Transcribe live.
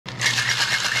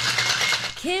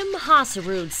Kim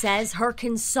Hasarud says her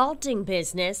consulting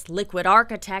business, Liquid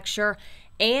Architecture,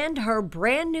 and her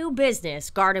brand new business,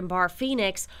 Garden Bar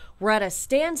Phoenix, were at a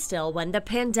standstill when the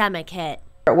pandemic hit.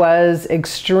 It was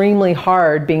extremely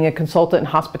hard being a consultant in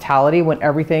hospitality when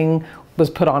everything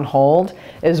was put on hold,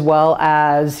 as well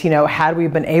as, had we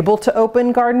been able to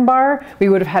open Garden Bar, we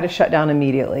would have had to shut down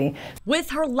immediately. With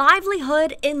her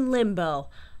livelihood in limbo,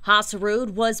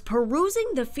 Hasarud was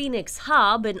perusing the Phoenix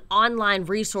Hub, an online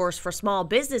resource for small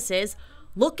businesses,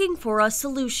 looking for a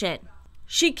solution.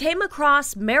 She came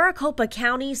across Maricopa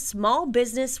County's Small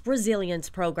Business Resilience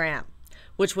Program,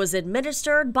 which was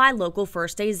administered by Local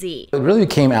First AZ. It really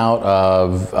came out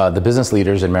of the business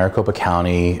leaders in Maricopa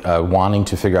County wanting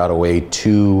to figure out a way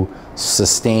to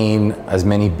sustain as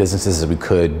many businesses as we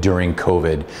could during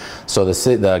COVID. So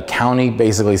the county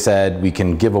basically said we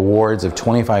can give awards of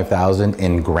 $25,000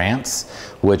 in grants,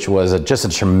 which was just a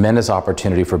tremendous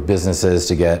opportunity for businesses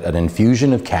to get an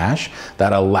infusion of cash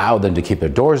that allowed them to keep their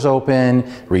doors open,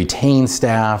 retain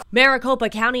staff. Maricopa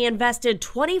County invested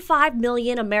 $25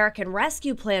 million American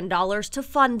Rescue Plan dollars to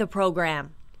fund the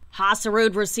program.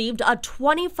 Hasarud received a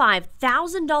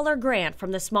 $25,000 grant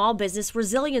from the Small Business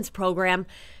Resilience Program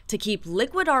to keep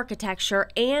Liquid Architecture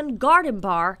and Garden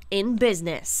Bar in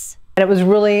business. And it was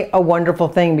really a wonderful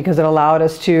thing because it allowed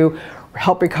us to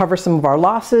help recover some of our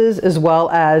losses as well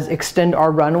as extend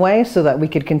our runway so that we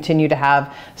could continue to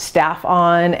have staff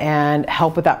on and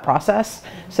help with that process.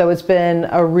 So it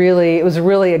was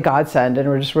really a godsend, and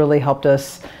it just really helped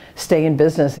us stay in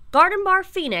business. Garden Bar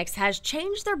Phoenix has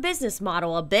changed their business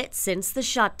model a bit since the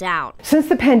shutdown. Since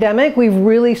the pandemic, we've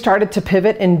really started to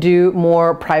pivot and do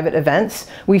more private events.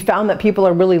 We found that people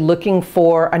are really looking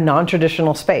for a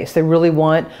non-traditional space. They really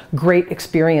want great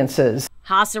experiences.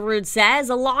 Hasarud says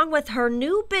along with her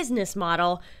new business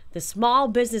model, the Small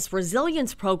Business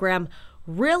Resilience Program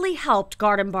really helped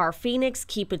Garden Bar Phoenix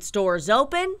keep its doors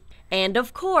open and,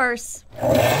 of course,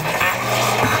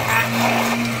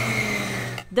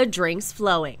 the drinks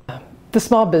flowing. The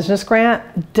small business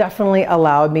grant definitely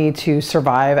allowed me to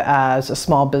survive as a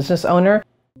small business owner.